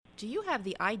Do you have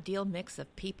the ideal mix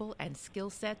of people and skill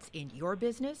sets in your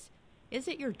business? Is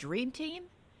it your dream team?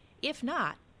 If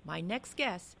not, my next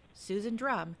guest, Susan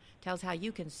Drum, tells how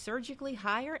you can surgically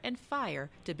hire and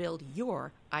fire to build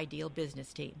your ideal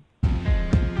business team.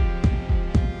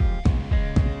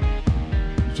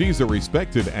 She's a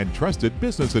respected and trusted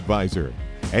business advisor,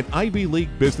 an Ivy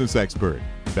League business expert,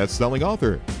 best-selling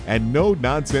author, and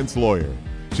no-nonsense lawyer.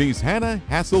 She's Hannah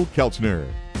Hassel-Kelchner.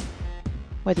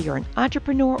 Whether you're an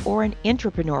entrepreneur or an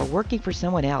intrapreneur working for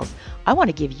someone else, I want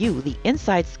to give you the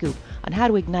inside scoop on how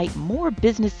to ignite more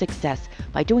business success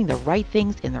by doing the right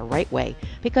things in the right way.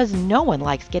 Because no one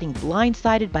likes getting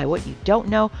blindsided by what you don't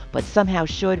know but somehow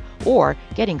should, or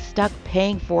getting stuck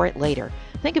paying for it later.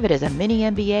 Think of it as a mini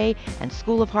MBA and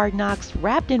School of Hard Knocks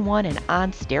wrapped in one and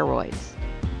on steroids.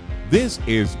 This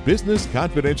is Business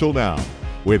Confidential Now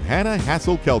with Hannah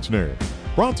Hassel-Kelchner.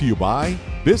 Brought to you by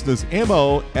Business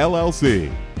MO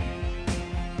LLC.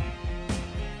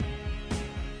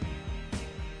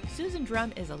 Susan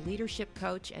Drum is a leadership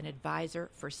coach and advisor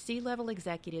for C-level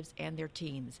executives and their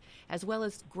teams, as well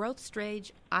as growth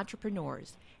stage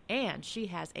entrepreneurs, and she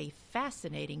has a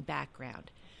fascinating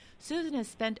background. Susan has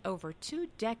spent over 2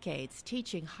 decades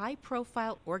teaching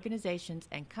high-profile organizations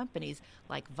and companies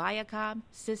like Viacom,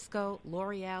 Cisco,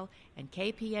 L'Oreal, and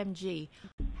KPMG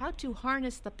how to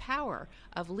harness the power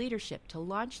of leadership to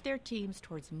launch their teams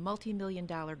towards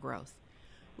multi-million-dollar growth.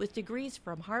 With degrees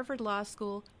from Harvard Law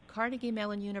School, Carnegie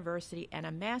Mellon University, and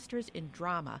a master's in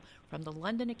drama from the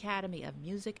London Academy of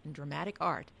Music and Dramatic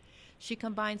Art, she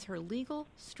combines her legal,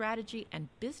 strategy, and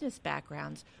business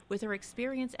backgrounds with her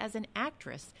experience as an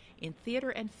actress in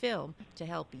theater and film to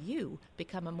help you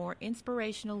become a more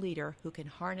inspirational leader who can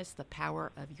harness the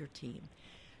power of your team.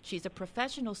 She's a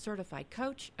professional certified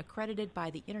coach accredited by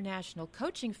the International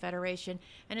Coaching Federation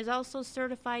and is also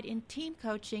certified in team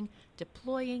coaching,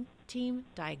 deploying team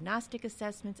diagnostic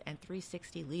assessments, and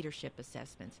 360 leadership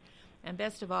assessments. And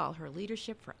best of all, her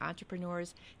leadership for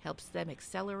entrepreneurs helps them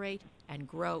accelerate and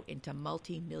grow into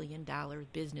multi-million-dollar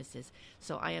businesses.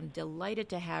 So I am delighted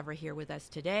to have her here with us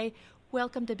today.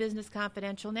 Welcome to Business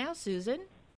Confidential Now, Susan.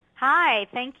 Hi,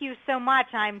 thank you so much.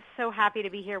 I'm so happy to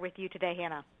be here with you today,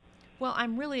 Hannah. Well,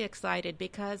 I'm really excited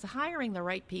because hiring the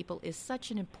right people is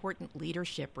such an important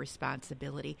leadership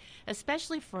responsibility,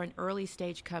 especially for an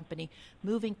early-stage company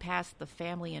moving past the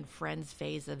family and friends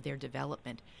phase of their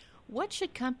development. What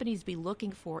should companies be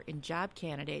looking for in job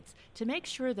candidates to make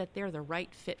sure that they're the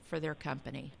right fit for their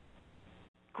company?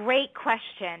 Great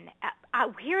question.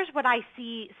 Here's what I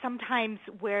see sometimes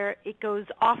where it goes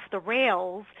off the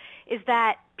rails is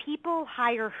that people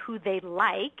hire who they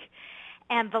like,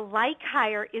 and the like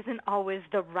hire isn't always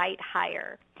the right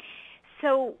hire.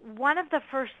 So one of the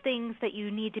first things that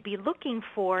you need to be looking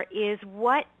for is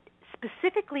what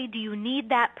specifically do you need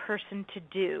that person to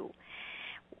do?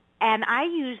 And I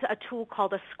use a tool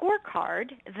called a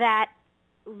scorecard that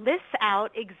lists out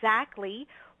exactly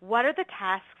what are the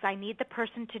tasks I need the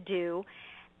person to do.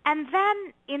 And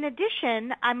then, in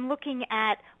addition, I'm looking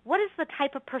at what is the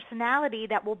type of personality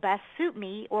that will best suit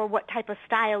me, or what type of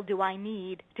style do I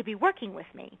need to be working with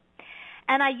me.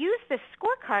 And I use this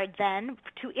scorecard then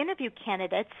to interview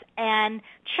candidates and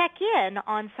check in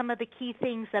on some of the key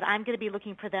things that I'm going to be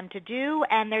looking for them to do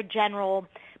and their general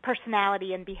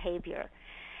personality and behavior.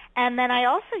 And then I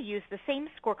also use the same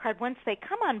scorecard once they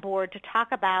come on board to talk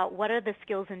about what are the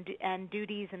skills and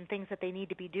duties and things that they need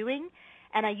to be doing.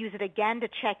 And I use it again to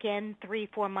check in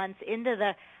 3-4 months into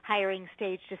the hiring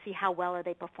stage to see how well are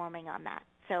they performing on that.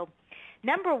 So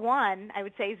number one, I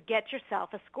would say, is get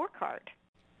yourself a scorecard.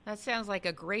 That sounds like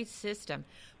a great system.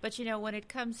 But, you know, when it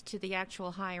comes to the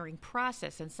actual hiring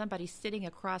process and somebody sitting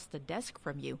across the desk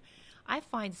from you, I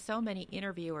find so many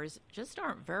interviewers just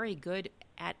aren't very good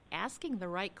at asking the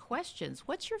right questions.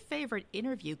 What's your favorite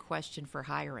interview question for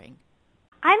hiring?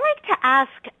 I like to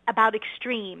ask about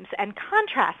extremes and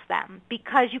contrast them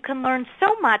because you can learn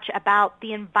so much about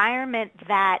the environment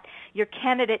that your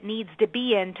candidate needs to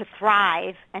be in to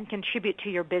thrive and contribute to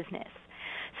your business.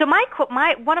 So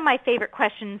one of my favorite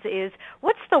questions is,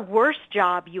 what's the worst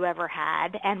job you ever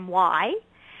had and why?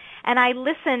 And I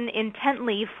listen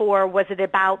intently for, was it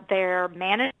about their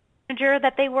manager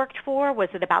that they worked for? Was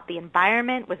it about the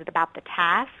environment? Was it about the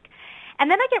task? And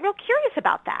then I get real curious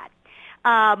about that.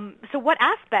 So what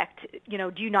aspect,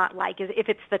 do you not like? If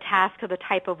it's the task or the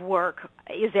type of work,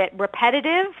 is it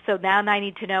repetitive? So now I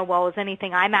need to know, well, is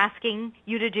anything I'm asking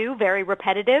you to do very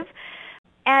repetitive?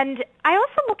 And I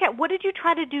also look at, what did you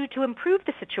try to do to improve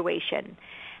the situation?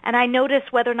 And I notice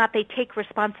whether or not they take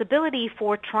responsibility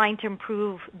for trying to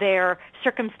improve their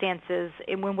circumstances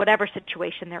in whatever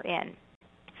situation they're in.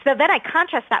 So then I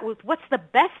contrast that with what's the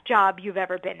best job you've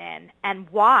ever been in and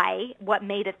why, what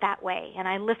made it that way. And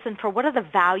I listen for what are the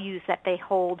values that they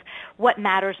hold, what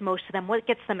matters most to them, what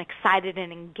gets them excited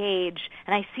and engaged,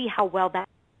 and I see how well that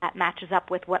matches up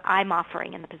with what I'm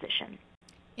offering in the position.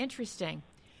 Interesting.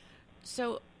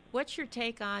 So what's your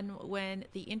take on when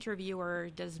the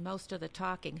interviewer does most of the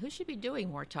talking? Who should be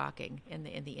doing more talking in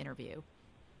the interview?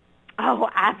 Oh,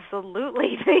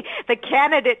 absolutely. The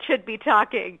candidate should be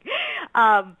talking.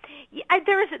 There's,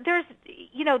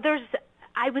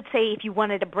 I would say if you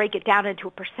wanted to break it down into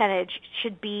a percentage, it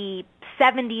should be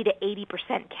 70 to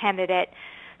 80% candidate,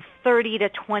 30 to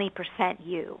 20%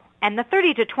 you. And the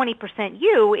 30 to 20%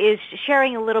 you is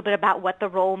sharing a little bit about what the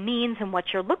role means and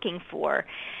what you're looking for.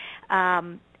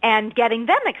 And getting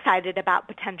them excited about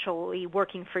potentially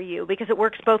working for you, because it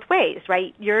works both ways,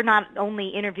 right? You're not only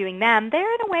interviewing them,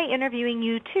 they're in a way interviewing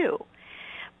you too.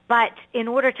 But in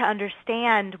order to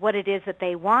understand what it is that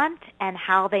they want and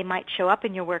how they might show up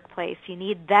in your workplace, you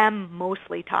need them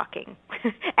mostly talking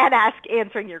and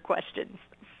answering your questions.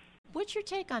 What's your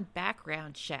take on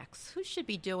background checks? Who should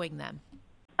be doing them?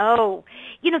 Oh,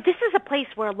 this is a place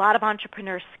where a lot of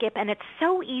entrepreneurs skip, and it's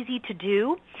so easy to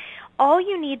do. All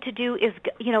you need to do is,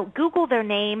 Google their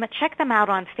name, check them out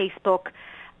on Facebook,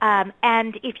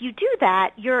 and if you do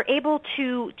that, you're able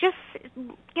to just,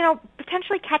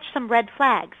 potentially catch some red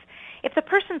flags. If the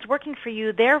person's working for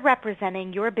you, they're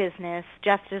representing your business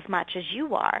just as much as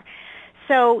you are.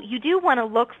 So you do want to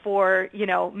look for,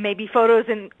 maybe photos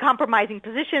in compromising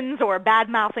positions or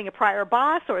bad-mouthing a prior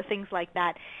boss or things like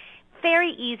that.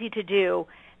 Very easy to do,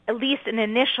 at least an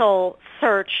initial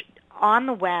search on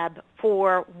the web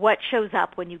for what shows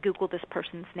up when you Google this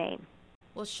person's name.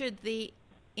 Well, should the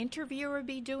interviewer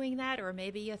be doing that or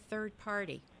maybe a third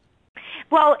party?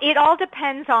 Well, it all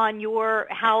depends on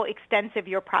how extensive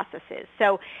your process is.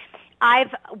 So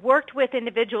I've worked with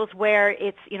individuals where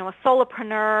it's, a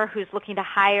solopreneur who's looking to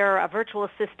hire a virtual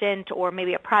assistant or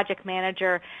maybe a project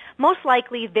manager. Most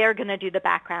likely they're going to do the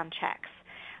background checks.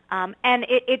 And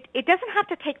it doesn't have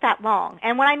to take that long.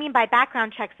 And what I mean by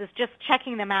background checks is just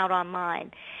checking them out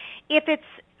online.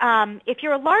 If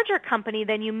you're a larger company,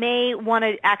 then you may want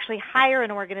to actually hire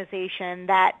an organization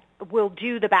that will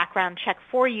do the background check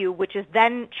for you, which is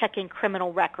then checking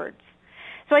criminal records.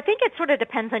 So I think it sort of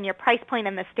depends on your price point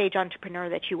and the stage entrepreneur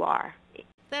that you are.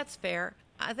 That's fair.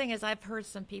 I think as I've heard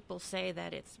some people say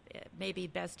that it's maybe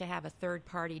best to have a third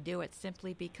party do it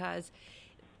simply because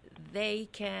they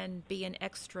can be an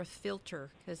extra filter.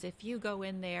 Because if you go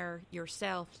in there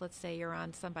yourself, let's say you're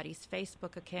on somebody's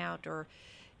Facebook account or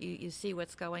you see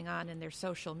what's going on in their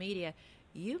social media,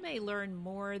 you may learn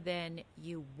more than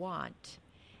you want.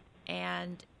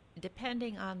 And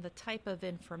depending on the type of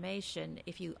information,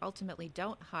 if you ultimately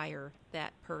don't hire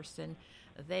that person,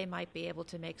 they might be able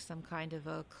to make some kind of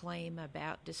a claim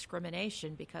about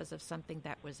discrimination because of something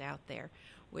that was out there,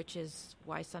 which is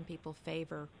why some people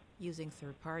favor using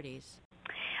third parties.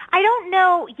 I don't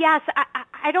know. Yes,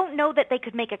 I don't know that they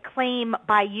could make a claim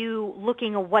by you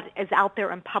looking at what is out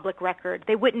there in public record.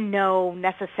 They wouldn't know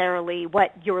necessarily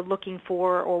what you're looking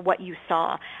for or what you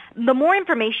saw. The more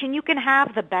information you can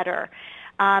have, the better.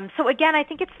 So again, I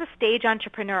think it's the stage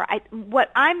entrepreneur.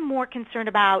 What I'm more concerned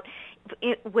about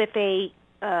with a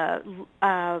kind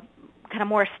of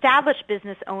more established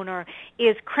business owner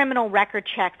is criminal record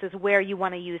checks is where you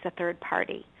want to use a third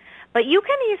party. But you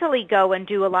can easily go and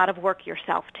do a lot of work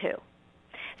yourself too.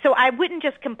 So I wouldn't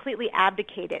just completely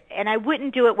abdicate it, and I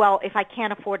wouldn't do it, well, if I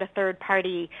can't afford a third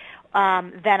party,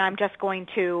 then I'm just going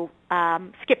to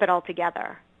skip it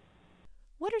altogether.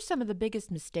 What are some of the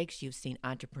biggest mistakes you've seen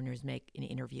entrepreneurs make in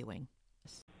interviewing?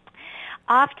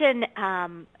 Often,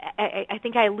 I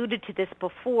think I alluded to this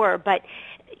before, but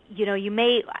you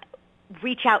may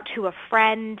reach out to a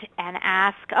friend and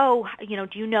ask, do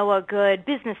you know a good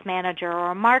business manager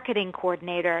or a marketing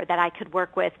coordinator that I could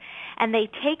work with? And they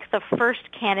take the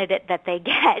first candidate that they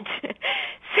get.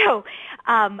 So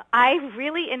I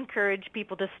really encourage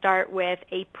people to start with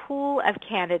a pool of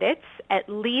candidates, at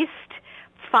least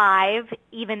 5,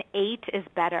 even 8 is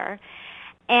better,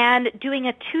 and doing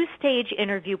a 2-stage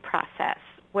interview process,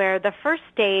 where the first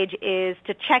stage is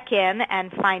to check in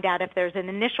and find out if there's an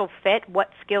initial fit.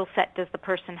 What skill set does the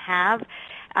person have?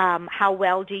 How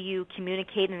well do you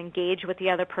communicate and engage with the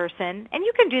other person? And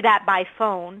you can do that by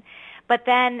phone, but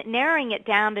then narrowing it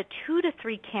down to 2 to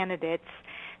 3 candidates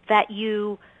that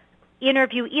you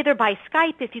interview either by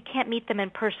Skype if you can't meet them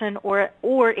in person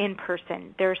or in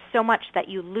person. There's so much that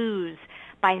you lose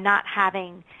by not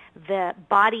having the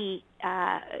body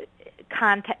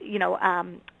contact,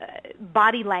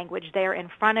 body language there in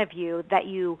front of you that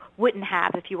you wouldn't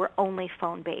have if you were only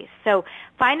phone-based. So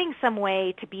finding some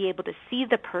way to be able to see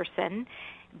the person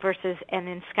and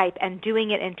in Skype and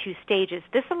doing it in 2 stages,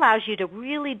 this allows you to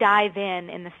really dive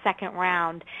in the second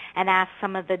round and ask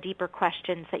some of the deeper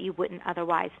questions that you wouldn't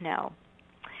otherwise know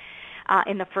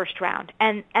in the first round.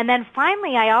 And then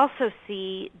finally, I also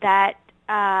see that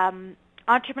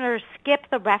entrepreneurs skip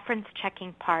the reference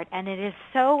checking part, and it is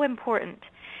so important.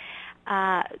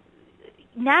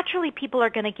 Naturally, people are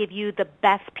going to give you the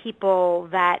best people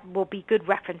that will be good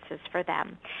references for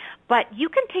them. But you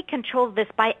can take control of this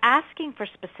by asking for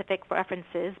specific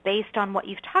references based on what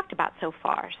you've talked about so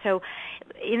far. So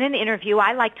in an interview,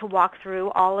 I like to walk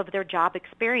through all of their job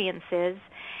experiences,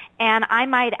 and I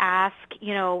might ask,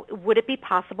 would it be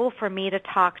possible for me to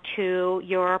talk to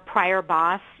your prior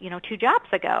boss, 2 jobs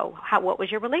ago? What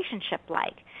was your relationship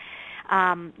like?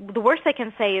 The worst they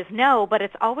can say is no, but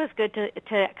it's always good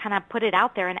to kind of put it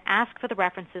out there and ask for the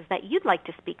references that you'd like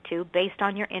to speak to based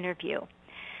on your interview.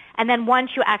 And then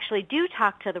once you actually do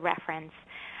talk to the reference,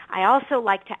 I also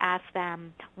like to ask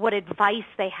them what advice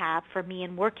they have for me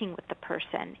in working with the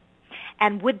person.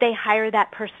 And would they hire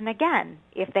that person again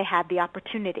if they had the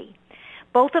opportunity?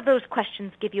 Both of those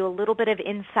questions give you a little bit of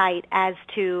insight as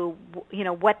to,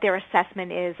 what their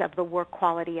assessment is of the work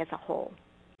quality as a whole.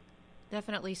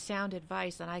 Definitely sound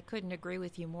advice, and I couldn't agree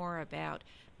with you more about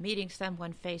meeting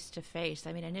someone face-to-face.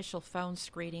 I mean, initial phone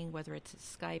screening, whether it's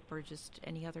Skype or just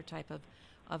any other type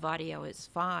of audio, is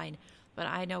fine. But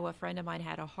I know a friend of mine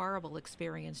had a horrible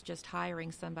experience just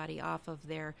hiring somebody off of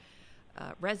their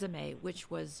resume,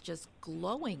 which was just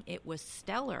glowing. It was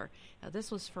stellar. This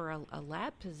was for a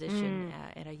lab position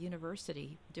at a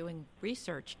university doing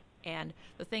research. And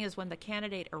the thing is, when the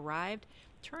candidate arrived,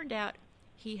 turned out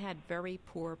he had very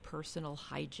poor personal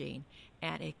hygiene,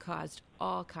 and it caused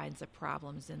all kinds of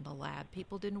problems in the lab.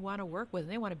 People didn't want to work with him.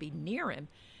 They want to be near him.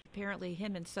 Apparently,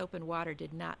 him and soap and water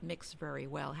did not mix very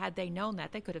well. Had they known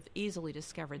that, they could have easily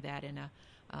discovered that in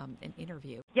an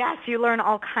interview. Yes, you learn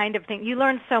all kind of things. You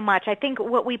learn so much. I think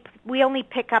what we only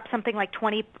pick up something like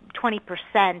 20%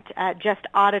 just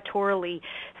auditorily.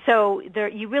 So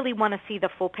you really want to see the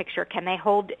full picture. Can they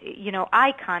hold,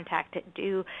 eye contact?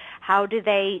 How do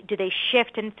they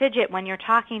shift and fidget when you're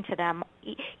talking to them?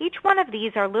 Each one of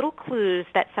these are little clues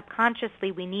that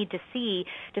subconsciously we need to see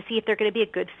if they're going to be a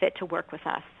good fit to work with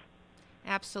us.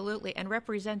 Absolutely, and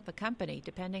represent the company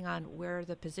depending on where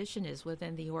the position is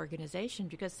within the organization,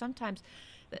 because sometimes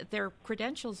their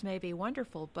credentials may be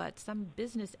wonderful, but some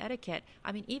business etiquette,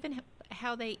 I mean, even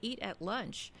how they eat at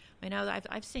lunch.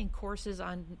 I've seen courses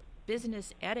on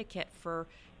business etiquette for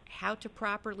how to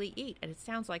properly eat, and it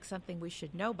sounds like something we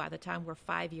should know by the time we're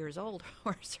 5 years old,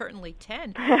 or certainly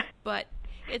 10, but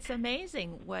it's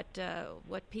amazing what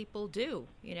people do,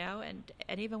 and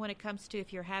even when it comes to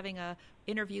if you're having a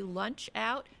interview lunch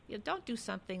out, don't do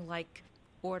something like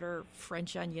order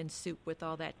French onion soup with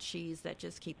all that cheese that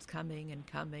just keeps coming and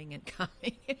coming and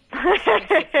coming. It's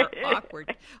an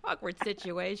awkward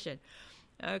situation.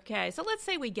 Okay, so let's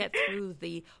say we get through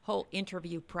the whole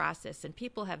interview process and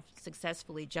people have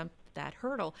successfully jumped that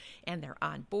hurdle and they're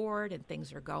on board and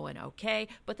things are going okay,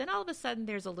 but then all of a sudden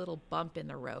there's a little bump in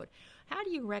the road. How do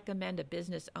you recommend a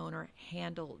business owner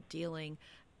handle dealing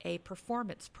a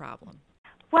performance problem?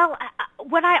 Well,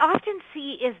 what I often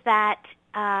see is that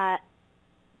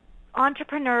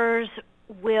entrepreneurs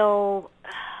will,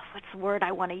 what's the word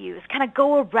I want to use, kind of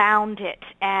go around it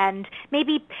and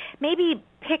maybe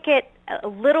pick it a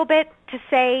little bit to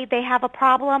say they have a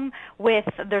problem with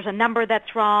there's a number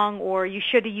that's wrong, or you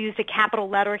should have used a capital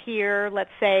letter here,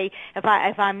 let's say, if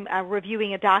I'm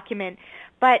reviewing a document.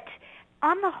 But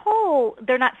on the whole,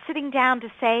 they're not sitting down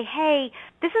to say, hey,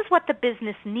 this is what the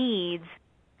business needs,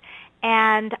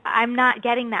 and I'm not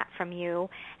getting that from you,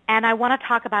 and I want to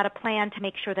talk about a plan to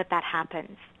make sure that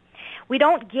happens. We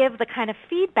don't give the kind of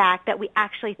feedback that we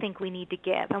actually think we need to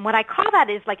give. And what I call that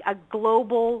is like a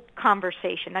global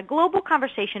conversation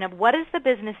of what does the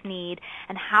business need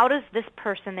and how does this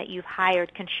person that you've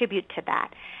hired contribute to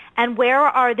that? And where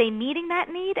are they meeting that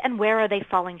need and where are they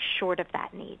falling short of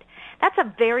that need? That's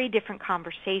a very different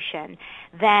conversation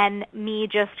than me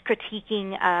just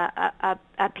critiquing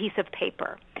a piece of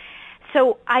paper.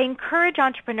 So I encourage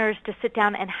entrepreneurs to sit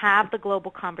down and have the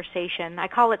global conversation. I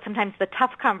call it sometimes the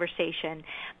tough conversation.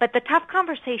 But the tough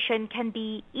conversation can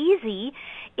be easy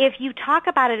if you talk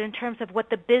about it in terms of what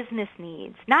the business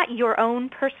needs, not your own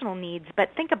personal needs,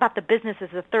 but think about the business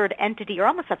as a third entity or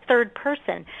almost a third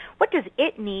person. What does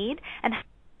it need, and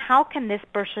how can this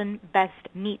person best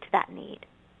meet that need?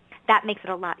 That makes it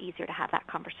a lot easier to have that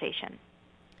conversation.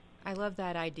 I love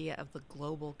that idea of the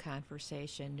global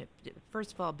conversation.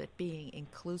 First of all, but being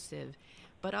inclusive,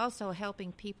 but also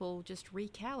helping people just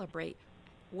recalibrate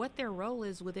what their role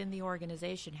is within the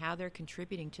organization, how they're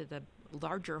contributing to the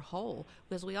larger whole,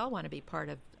 because we all want to be part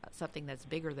of something that's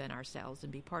bigger than ourselves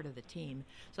and be part of the team.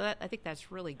 So I think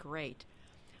that's really great.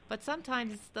 But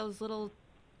sometimes those little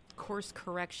course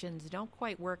corrections don't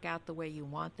quite work out the way you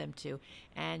want them to,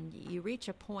 and you reach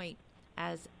a point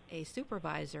as a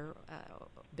supervisor,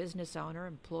 business owner,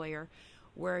 employer,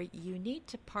 where you need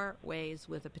to part ways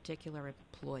with a particular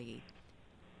employee.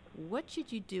 What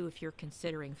should you do if you're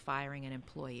considering firing an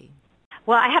employee?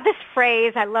 Well, I have this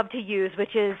phrase I love to use,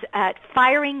 which is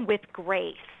firing with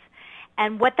grace.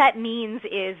 And what that means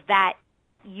is that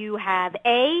you have,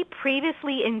 A,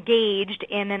 previously engaged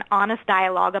in an honest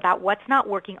dialogue about what's not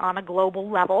working on a global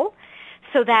level,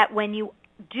 so that when you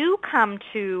do come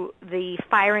to the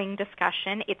firing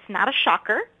discussion, it's not a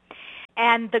shocker.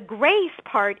 And the grace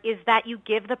part is that you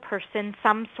give the person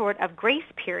some sort of grace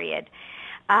period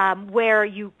where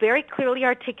you very clearly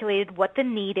articulated what the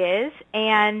need is,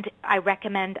 and I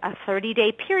recommend a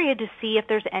 30-day period to see if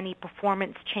there's any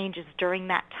performance changes during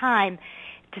that time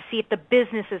to see if the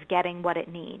business is getting what it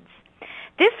needs.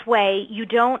 This way, you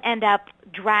don't end up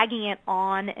dragging it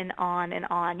on and on and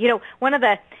on. You know, one of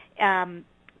the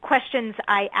questions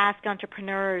I ask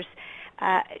entrepreneurs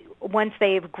once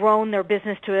they've grown their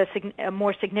business to a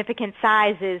more significant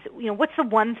size is, you know, what's the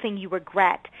one thing you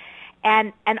regret?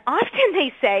 And often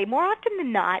they say, more often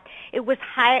than not, it was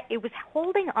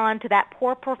holding on to that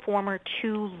poor performer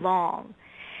too long.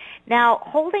 Now,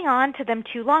 holding on to them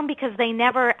too long because they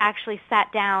never actually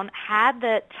sat down, had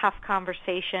the tough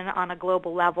conversation on a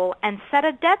global level, and set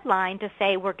a deadline to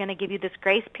say, we're going to give you this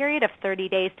grace period of 30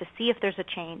 days to see if there's a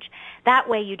change. That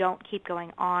way you don't keep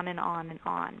going on and on and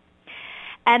on.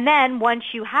 And then once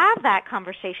you have that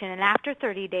conversation, and after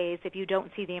 30 days, if you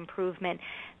don't see the improvement,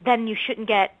 then you shouldn't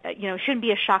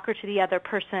be a shocker to the other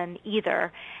person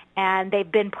either, and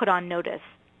they've been put on notice.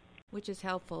 Which is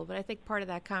helpful, but I think part of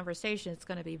that conversation is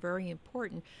going to be very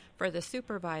important for the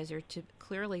supervisor to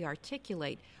clearly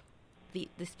articulate the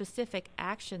specific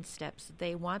action steps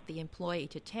they want the employee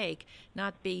to take,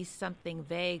 not be something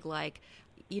vague like,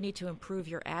 you need to improve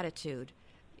your attitude.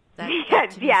 That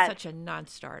to me is such a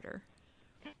non-starter.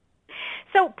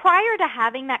 So prior to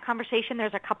having that conversation,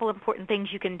 there's a couple important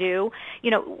things you can do.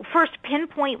 You know, first,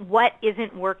 pinpoint what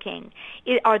isn't working.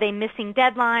 Are they missing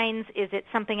deadlines? Is it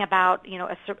something about, you know,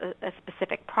 a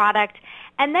specific product?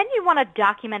 And then you want to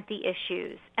document the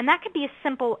issues. And that could be as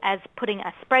simple as putting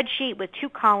a spreadsheet with 2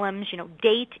 columns, you know,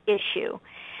 date, issue.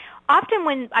 Often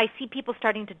when I see people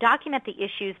starting to document the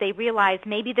issues, they realize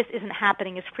maybe this isn't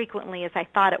happening as frequently as I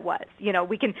thought it was. You know,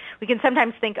 we can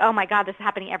sometimes think, oh my God, this is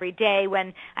happening every day.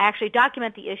 When I actually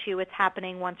document the issue, it's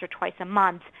happening once or twice a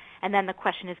month. And then the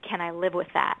question is, can I live with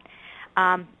that?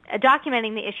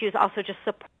 Documenting the issues also just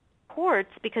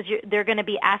supports, because they're going to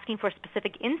be asking for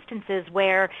specific instances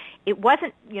where it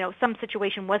wasn't, you know, some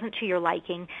situation wasn't to your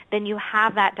liking. Then you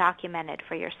have that documented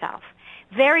for yourself.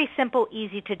 Very simple,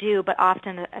 easy to do, but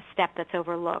often a step that's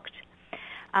overlooked.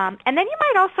 And then you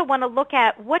might also want to look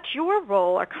at what's your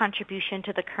role or contribution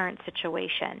to the current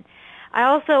situation. I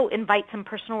also invite some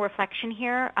personal reflection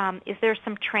here. Is there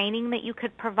some training that you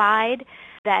could provide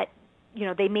that, you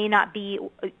know, they may not be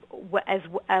as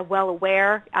well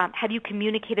aware? Have you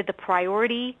communicated the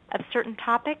priority of certain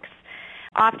topics?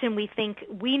 Often we think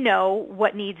we know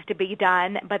what needs to be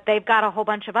done, but they've got a whole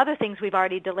bunch of other things we've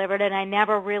already delivered, and I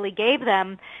never really gave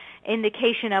them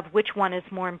indication of which one is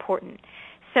more important.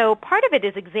 So part of it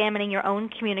is examining your own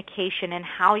communication and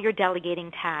how you're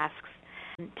delegating tasks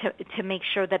to make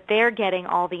sure that they're getting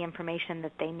all the information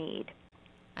that they need.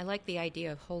 I like the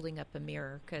idea of holding up a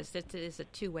mirror, because it is a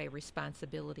two-way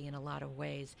responsibility in a lot of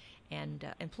ways, and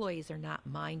employees are not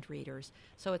mind readers,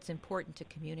 so it's important to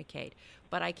communicate.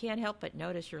 But I can't help but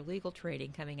notice your legal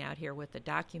training coming out here with the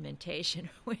documentation,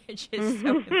 which is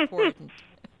so important.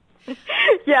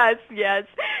 Yes,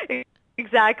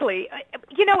 exactly.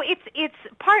 You know, it's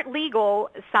part legal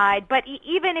side, but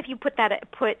even if you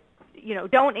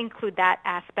don't include that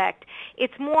aspect,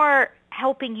 it's more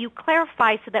helping you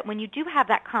clarify so that when you do have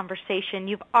that conversation,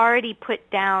 you've already put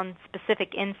down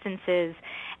specific instances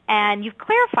and you've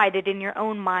clarified it in your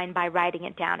own mind by writing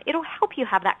it down. It'll help you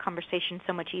have that conversation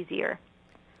so much easier.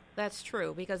 That's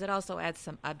true, because it also adds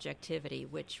some objectivity,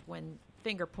 which when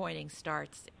finger pointing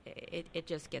starts, it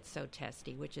just gets so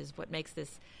testy, which is what makes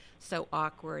this so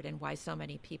awkward and why so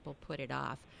many people put it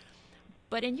off.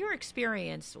 But in your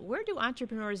experience, where do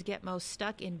entrepreneurs get most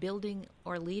stuck in building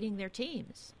or leading their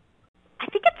teams? I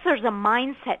think there's a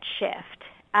mindset shift.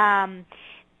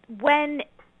 When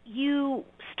you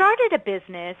started a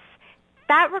business,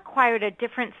 that required a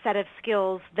different set of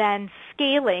skills than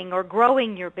scaling or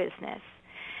growing your business.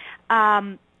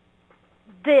 The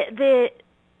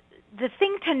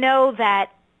thing to know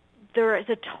that there is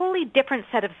a totally different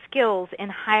set of skills in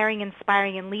hiring,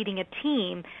 inspiring, and leading a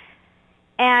team,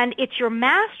 and it's your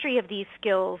mastery of these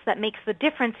skills that makes the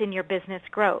difference in your business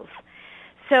growth.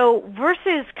 So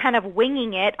versus kind of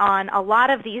winging it on a lot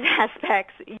of these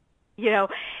aspects,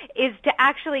 is to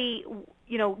actually,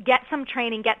 get some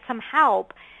training, get some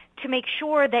help to make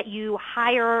sure that you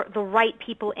hire the right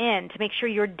people in, to make sure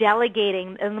you're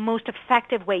delegating in the most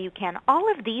effective way you can.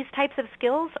 All of these types of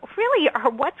skills really are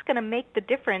what's going to make the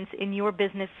difference in your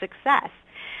business success.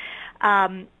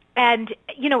 Here's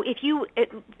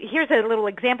a little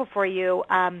example for you.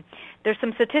 There's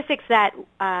some statistics that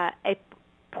a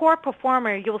poor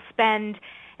performer, you'll spend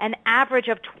an average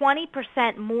of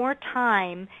 20% more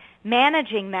time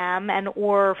managing them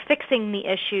or fixing the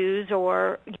issues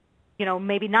or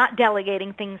maybe not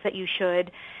delegating things that you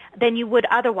should than you would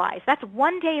otherwise. That's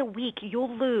 1 day a week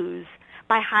you'll lose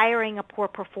by hiring a poor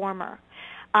performer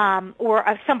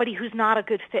or somebody who's not a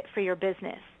good fit for your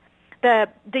business. The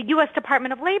U.S.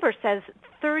 Department of Labor says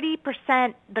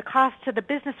 30%, the cost to the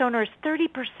business owner is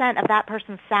 30% of that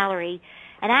person's salary,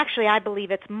 and actually I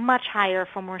believe it's much higher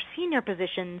for more senior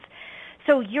positions.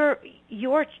 So you're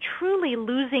truly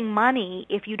losing money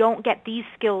if you don't get these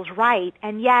skills right,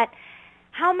 and yet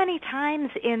how many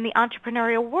times in the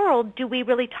entrepreneurial world do we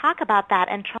really talk about that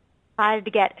and try to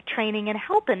get training and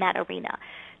help in that arena?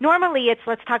 Normally it's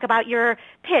let's talk about your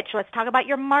pitch, let's talk about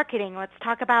your marketing, let's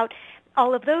talk about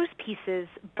all of those pieces.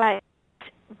 But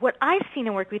what I've seen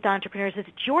and worked with entrepreneurs is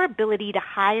your ability to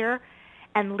hire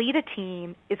and lead a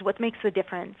team is what makes the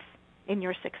difference in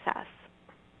your success.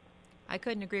 I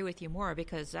couldn't agree with you more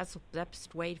because that's the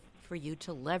best way for you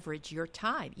to leverage your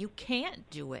time. You can't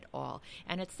do it all.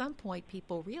 And at some point,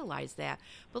 people realize that.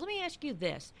 But let me ask you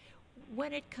this.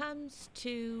 When it comes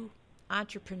to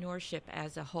entrepreneurship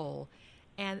as a whole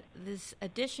and this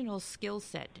additional skill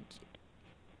set,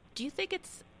 do you think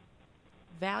it's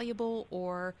valuable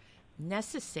or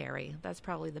necessary, that's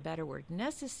probably the better word,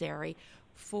 necessary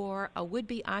for a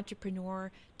would-be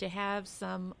entrepreneur to have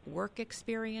some work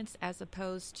experience as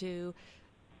opposed to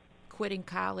quitting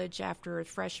college after a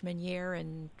freshman year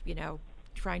and,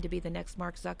 trying to be the next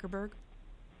Mark Zuckerberg?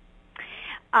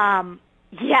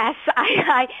 Yes.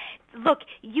 Look,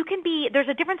 there's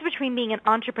a difference between being an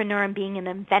entrepreneur and being an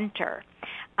inventor.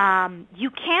 You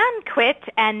can quit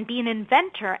and be an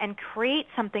inventor and create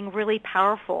something really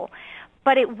powerful,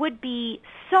 but it would be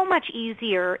so much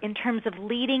easier in terms of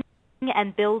leading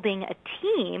and building a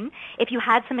team if you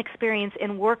had some experience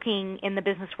in working in the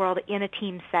business world in a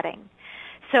team setting.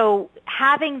 So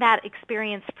having that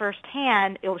experience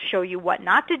firsthand, it'll show you what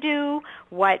not to do,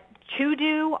 what to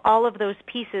do, all of those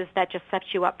pieces that just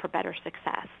sets you up for better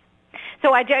success.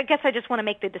 So I guess I just want to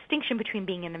make the distinction between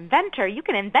being an inventor. You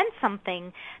can invent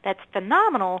something that's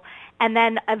phenomenal, and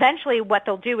then eventually what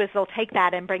they'll do is they'll take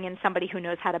that and bring in somebody who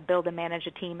knows how to build and manage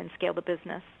a team and scale the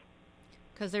business.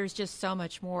 Because there's just so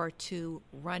much more to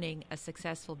running a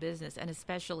successful business and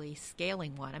especially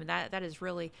scaling one. I mean, that is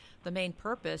really the main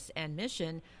purpose and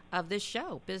mission of this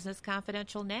show, Business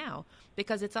Confidential Now,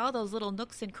 because it's all those little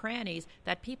nooks and crannies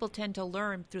that people tend to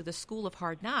learn through the school of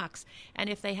hard knocks. And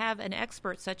if they have an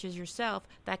expert such as yourself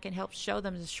that can help show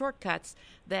them the shortcuts,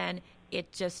 then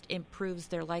it just improves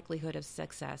their likelihood of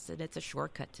success, and it's a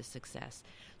shortcut to success.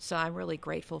 So I'm really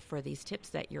grateful for these tips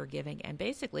that you're giving and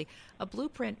basically a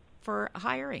blueprint for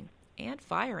hiring and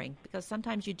firing, because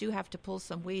sometimes you do have to pull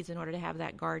some weeds in order to have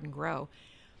that garden grow.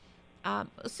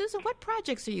 Susan, what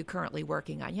projects are you currently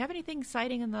working on? You have anything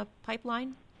exciting in the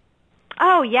pipeline?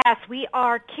 Oh, yes. We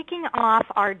are kicking off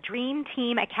our Dream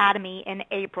Team Academy in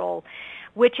April,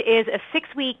 which is a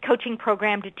 6-week coaching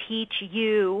program to teach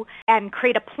you and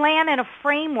create a plan and a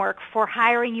framework for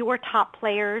hiring your top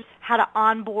players, how to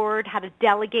onboard, how to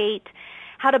delegate,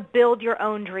 how to build your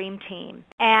own dream team.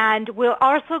 And we're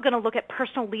also going to look at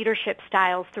personal leadership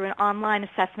styles through an online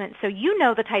assessment so you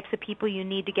know the types of people you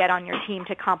need to get on your team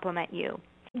to complement you.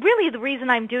 Really, the reason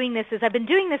I'm doing this is I've been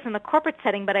doing this in the corporate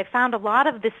setting, but I found a lot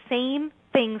of the same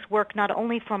things work not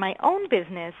only for my own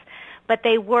business, but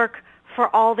they work for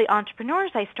all the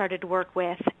entrepreneurs I started to work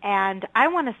with. And I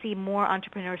want to see more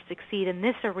entrepreneurs succeed in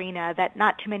this arena that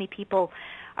not too many people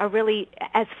are really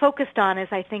as focused on as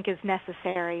I think is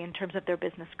necessary in terms of their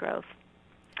business growth.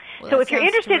 Well, so if you're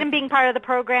interested in being part of the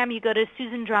program, you go to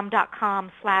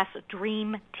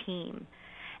susandrum.com/dreamteam.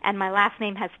 And my last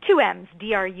name has 2 M's,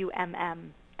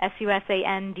 DRUMM.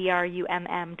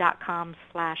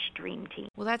 SUSANDRUMM.com/dream team.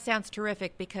 Well, that sounds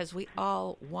terrific because we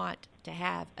all want to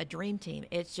have a dream team.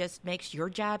 It just makes your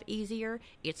job easier.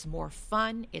 It's more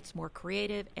fun, it's more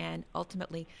creative, and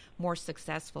ultimately more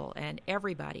successful, and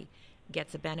everybody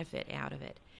gets a benefit out of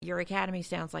it. Your academy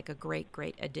sounds like a great,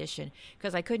 great addition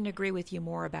because I couldn't agree with you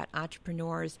more about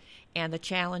entrepreneurs and the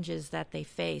challenges that they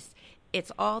face.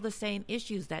 It's all the same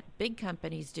issues that big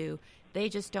companies do. They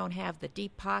just don't have the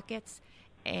deep pockets,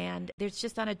 and it's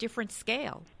just on a different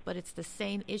scale, but it's the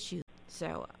same issue.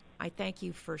 So I thank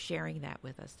you for sharing that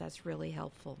with us. That's really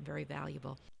helpful, very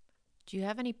valuable. Do you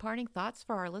have any parting thoughts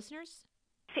for our listeners?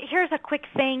 Here's a quick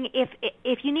thing.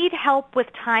 If you need help with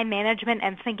time management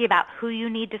and thinking about who you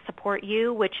need to support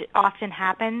you, which often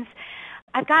happens,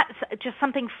 I've got just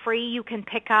something free you can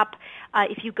pick up.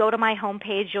 If you go to my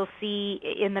homepage, you'll see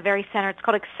in the very center, it's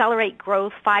called Accelerate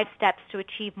Growth, 5 Steps to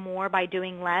Achieve More by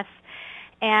Doing Less.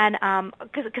 And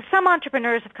because some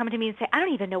entrepreneurs have come to me and say, I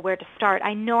don't even know where to start.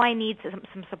 I know I need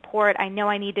some support. I know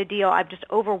I need to deal. I'm just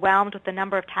overwhelmed with the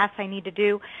number of tasks I need to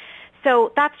do.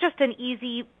 So that's just an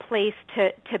easy place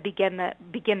to begin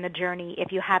the journey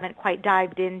if you haven't quite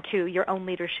dived into your own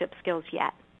leadership skills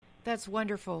yet. That's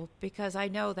wonderful because I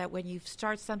know that when you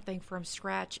start something from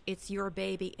scratch, it's your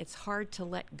baby. It's hard to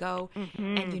let go.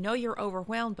 Mm-hmm. And you know you're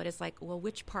overwhelmed, but it's like, well,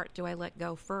 which part do I let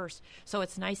go first? So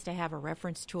it's nice to have a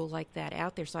reference tool like that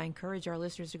out there. So I encourage our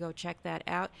listeners to go check that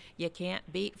out. You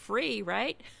can't beat free,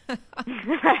 right?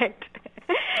 Right.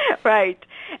 Right.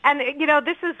 And,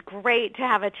 this is great to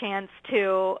have a chance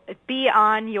to be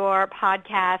on your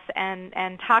podcast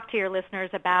and talk to your listeners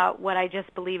about what I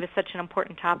just believe is such an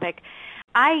important topic.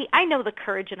 I know the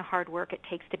courage and hard work it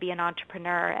takes to be an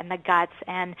entrepreneur and the guts,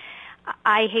 and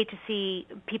I hate to see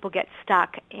people get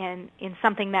stuck in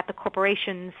something that the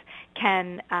corporations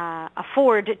can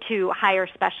afford to hire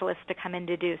specialists to come in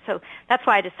to do. So that's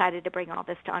why I decided to bring all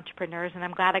this to entrepreneurs, and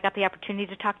I'm glad I got the opportunity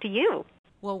to talk to you.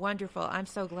 Well, wonderful. I'm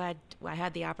so glad I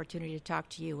had the opportunity to talk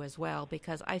to you as well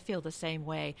because I feel the same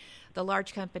way. The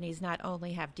large companies not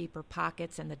only have deeper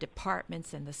pockets and the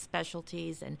departments and the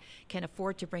specialties and can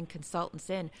afford to bring consultants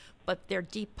in, but their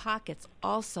deep pockets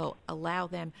also allow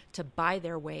them to buy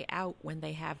their way out when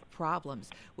they have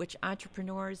problems, which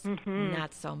entrepreneurs,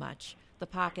 not so much. The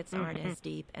pockets aren't as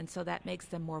deep, and so that makes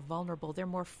them more vulnerable. They're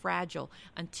more fragile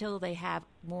until they have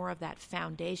more of that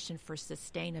foundation for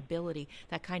sustainability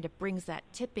that kind of brings that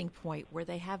tipping point where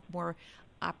they have more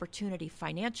opportunity,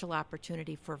 financial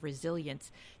opportunity for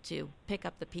resilience to pick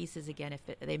up the pieces again if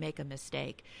they make a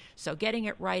mistake. So getting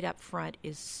it right up front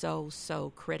is so,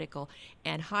 so critical.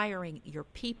 And hiring your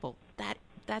people,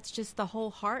 that's just the whole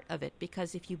heart of it,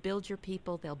 because if you build your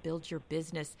people, they'll build your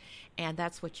business, and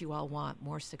that's what you all want,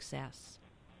 more success.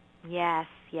 Yes,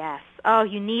 yes. Oh,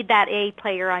 you need that A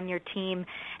player on your team,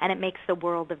 and it makes the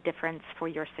world of difference for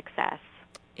your success.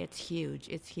 It's huge.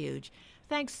 It's huge.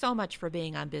 Thanks so much for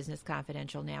being on Business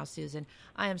Confidential now, Susan.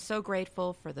 I am so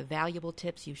grateful for the valuable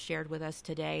tips you shared with us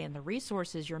today and the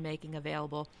resources you're making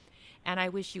available. And I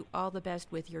wish you all the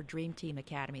best with your Dream Team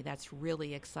Academy. That's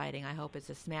really exciting. I hope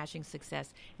it's a smashing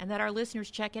success and that our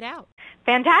listeners check it out.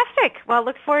 Fantastic. Well,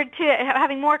 look forward to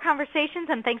having more conversations,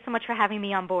 and thanks so much for having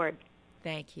me on board.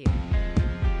 Thank you.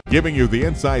 Giving you the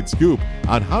inside scoop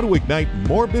on how to ignite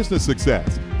more business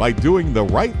success by doing the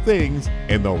right things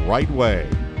in the right way.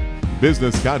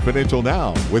 Business Confidential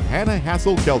Now with Hannah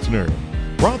Hassel-Kelchner.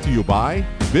 Brought to you by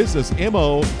Business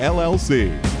MO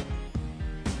LLC.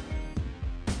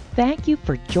 Thank you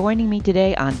for joining me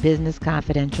today on Business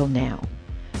Confidential Now.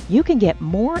 You can get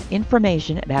more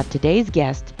information about today's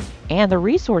guest and the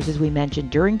resources we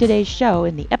mentioned during today's show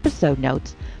in the episode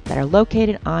notes that are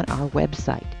located on our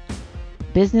website,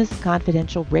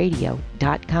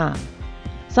 businessconfidentialradio.com.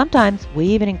 Sometimes we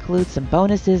even include some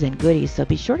bonuses and goodies, so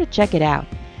be sure to check it out.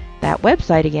 That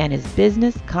website again is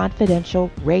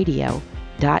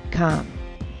businessconfidentialradio.com.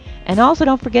 And also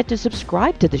don't forget to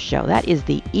subscribe to the show. That is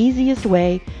the easiest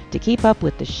way to keep up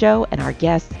with the show and our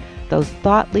guests, those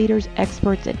thought leaders,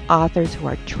 experts, and authors who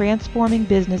are transforming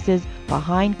businesses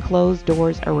behind closed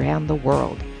doors around the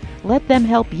world. Let them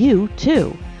help you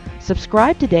too.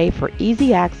 Subscribe today for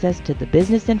easy access to the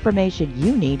business information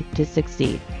you need to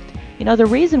succeed. You know, the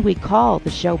reason we call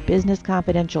the show Business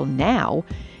Confidential Now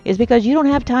is because you don't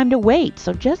have time to wait.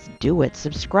 So just do it.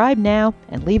 Subscribe now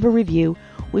and leave a review.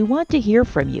 We want to hear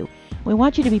from you. We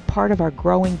want you to be part of our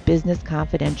growing Business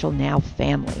Confidential Now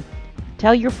family.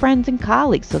 Tell your friends and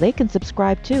colleagues so they can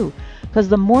subscribe too, because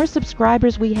the more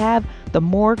subscribers we have, the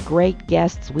more great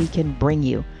guests we can bring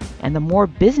you, and the more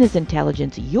business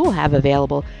intelligence you'll have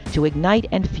available to ignite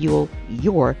and fuel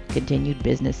your continued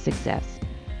business success.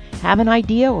 Have an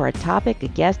idea or a topic, a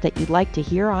guest that you'd like to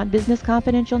hear on Business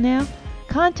Confidential Now?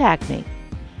 Contact me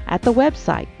at the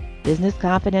website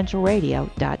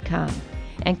businessconfidentialradio.com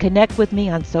and connect with me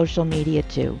on social media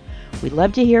too. We'd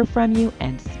love to hear from you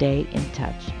and stay in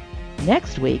touch.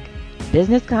 Next week,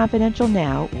 Business Confidential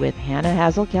Now with Hannah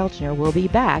Hassel-Kelchner will be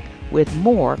back with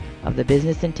more of the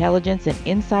business intelligence and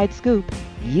inside scoop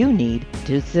you need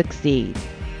to succeed.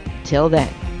 Till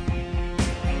then.